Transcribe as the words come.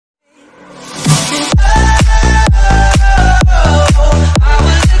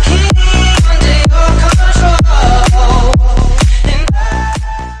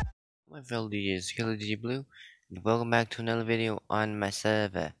fellow DJs, Killer DJ Blue, and welcome back to another video on my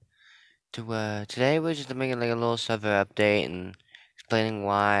server. Today we're just making like a little server update and explaining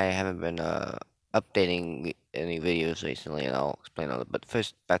why I haven't been updating any videos recently, and I'll explain all that. But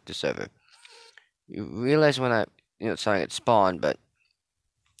first, back to server. You realize when something had spawned, but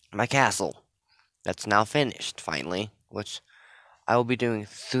my castle that's now finished finally, which I will be doing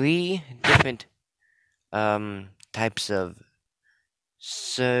 3 different types of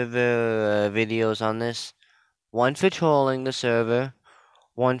server videos on this. One for trolling the server,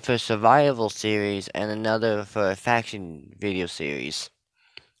 one for survival series, and another for a faction video series.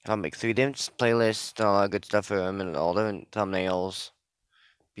 I'll make 3 different playlists, and all that good stuff for them, and all different thumbnails.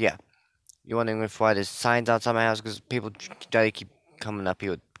 Yeah, you're wondering why there's signs outside my house, because people try to keep coming up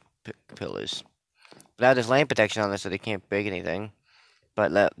here with pillars. But I have this land protection on this, so they can't break anything.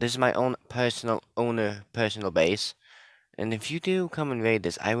 But this is my own personal base. And if you do come and raid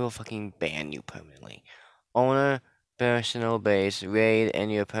this, I will fucking ban you permanently. Owner, personal base, raid,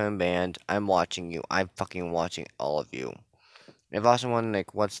 and you're perm banned. I'm watching you. I'm fucking watching all of you. If also wondering,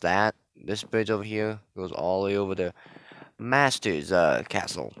 like, what's that? This bridge over here goes all the way over to Master's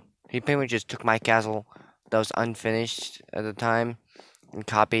castle. He pretty much just took my castle that was unfinished at the time and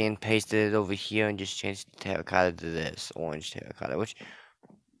copied and pasted it over here and just changed the terracotta to this orange terracotta, which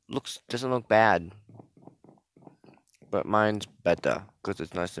doesn't look bad. But mine's better, because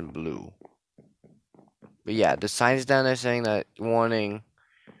it's nice and blue. But yeah, the signs down there saying that, warning,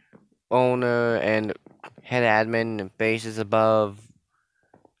 owner and head admin and bases above,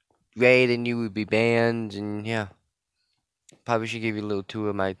 raid and you would be banned, and yeah. Probably should give you a little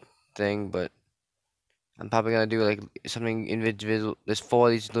tour of my thing, but I'm probably gonna do like something individual. There's 4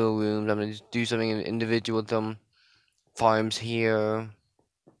 of these little rooms. I'm gonna just do something individual with them. Farms here.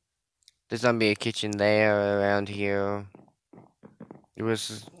 There's gonna be a kitchen there around here. It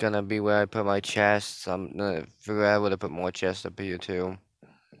was gonna be where I put my chests. I'm gonna figure out where to put more chests up here too.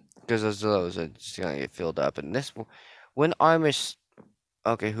 Because those are just gonna get filled up. And this, when armor's,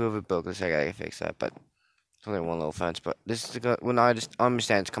 okay, whoever built this, I gotta fix that. But it's only one little fence. But this is when armor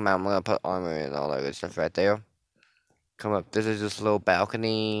stands come out, I'm gonna put armor and all that good stuff right there. Come up. This is this little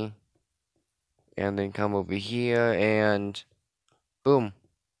balcony. And then come over here and boom.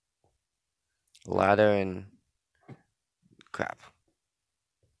 Ladder and crap.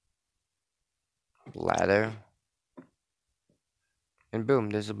 Ladder. And boom,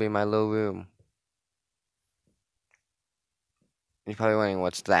 this will be my little room. You're probably wondering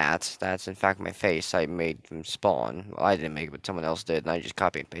what's that. That's in fact my face I made from spawn. Well, I didn't make it, but someone else did, and I just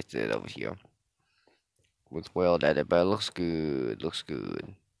copied and pasted it over here. With world edit, but it looks good. Looks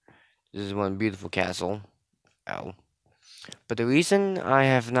good. This is one beautiful castle. Ow. But the reason I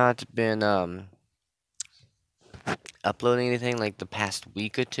have not been uploading anything like the past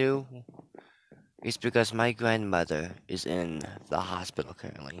week or two is because my grandmother is in the hospital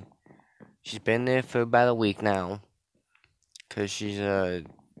currently. She's been there for about a week now. Because she's, I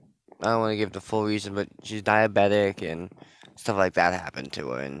don't want to give the full reason, but she's diabetic and stuff like that happened to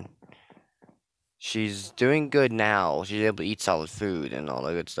her. And she's doing good now. She's able to eat solid food and all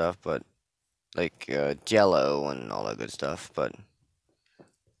that good stuff, but, like, Jello and all that good stuff. But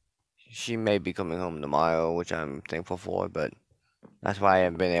she may be coming home tomorrow, which I'm thankful for, but that's why I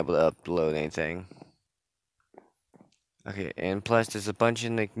haven't been able to upload anything. Okay, and plus there's a bunch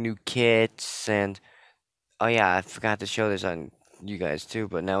of, like, new kits and... Oh yeah, I forgot to show this on you guys too,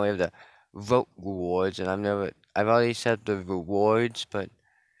 but now we have the vote rewards, and I've already set the rewards, but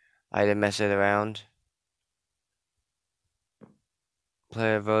I didn't mess it around.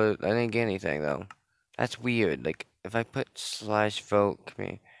 Player vote, I didn't get anything though. That's weird, like, if I put /vote, come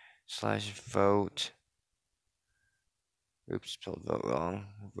here, /vote, oops, spelled vote wrong,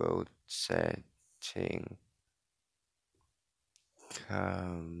 vote setting,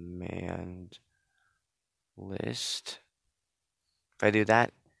 command, list. If I do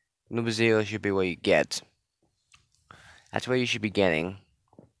that, number 0 should be what you get. That's what you should be getting.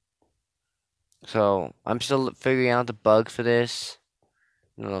 So, I'm still figuring out the bug for this.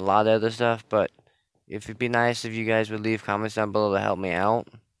 And a lot of other stuff, but it'd be nice if you guys would leave comments down below to help me out.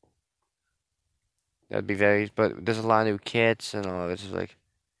 That'd be but there's a lot of new kits and all this is like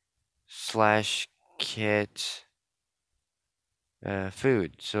 /kit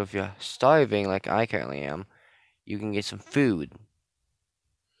food. So if you're starving like I currently am, you can get some food.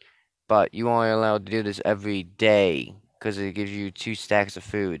 But you aren't allowed to do this every day, because it gives you 2 stacks of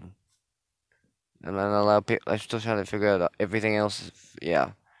food. I'm not allowed, I'm still trying to figure out everything else,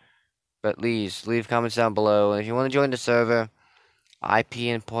 yeah. But please, leave comments down below, and if you want to join the server, IP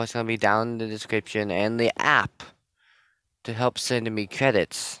and port's going to be down in the description, and the app to help send me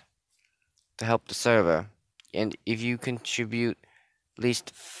credits. to help the server. And if you contribute at least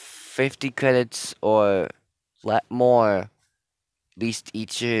 50 credits or more, at least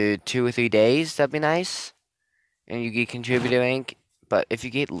each 2 or 3 days, that'd be nice. And you get contributor rank. But if you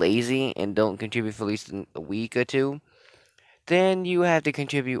get lazy and don't contribute for at least a week or two, then you have to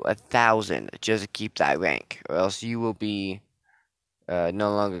contribute 1,000 just to keep that rank, or else you will be no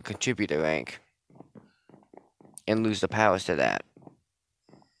longer contributor rank and lose the powers to that.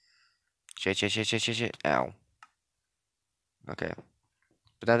 Shit. Ow. Okay.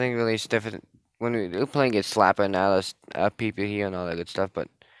 But nothing really is different. When we were playing it Slapper now, there's people here and all that good stuff, but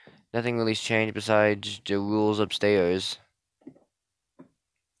nothing really's changed besides the rules upstairs.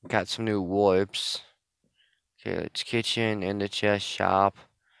 Got some new warps. Okay, it's kitchen, in the chest, shop.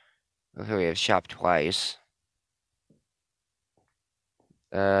 Okay, we have shop twice.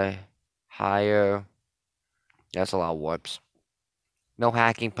 Higher. That's a lot of warps. No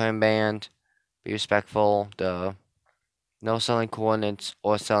hacking perm band. Be respectful. Duh. No selling coordinates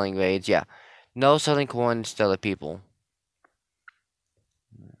or selling raids. Yeah. No selling coordinates to other people.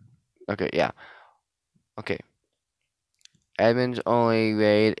 Okay, yeah. Okay. Admins only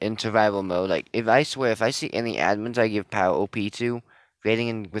raid in survival mode. Like, if I see any admins I give power OP to, raiding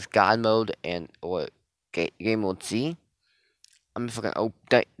in with God mode or game mode C, I'm fucking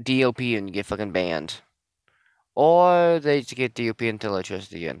DOP and get fucking banned. Or they just get DOP until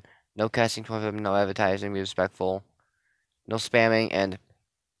electricity again. No casting for them, no advertising, be respectful. No spamming, and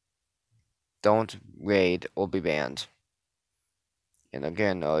don't raid or be banned. And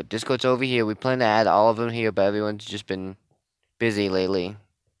again, Discord's over here. We plan to add all of them here, but everyone's just been busy lately.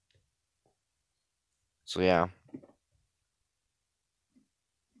 So yeah.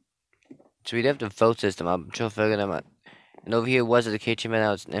 So we'd have the vote system. I'm sure figuring them out. And over here was the kitchen, man.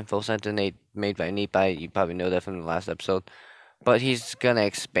 Now it's an info center made by Neatby. You probably know that from the last episode. But he's gonna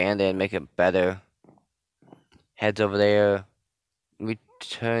expand it and make it better. Heads over there. We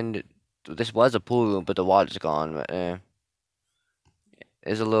turned. This was a pool room, but the water's gone. But,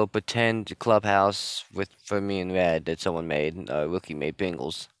 there's a little pretend clubhouse for me and Red that someone made. Rookie made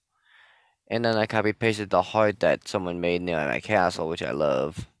Pringles. And then I copy pasted the heart that someone made near my castle, which I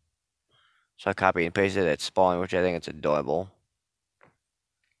love. So I copy and pasted it at spawn, which I think it's adorable.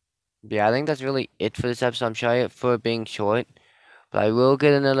 Yeah, I think that's really it for this episode. I'm sorry for it being short. But I will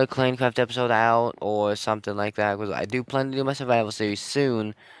get another Clanecraft episode out or something like that. Because I do plan to do my survival series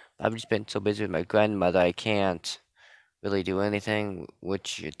soon. But I've just been so busy with my grandmother, I can't really do anything.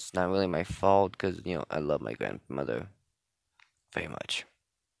 Which it's not really my fault. Because, I love my grandmother very much.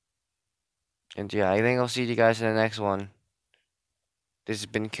 And yeah, I think I'll see you guys in the next one. This has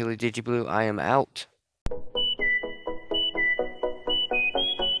been Killer DigiBlue. I am out.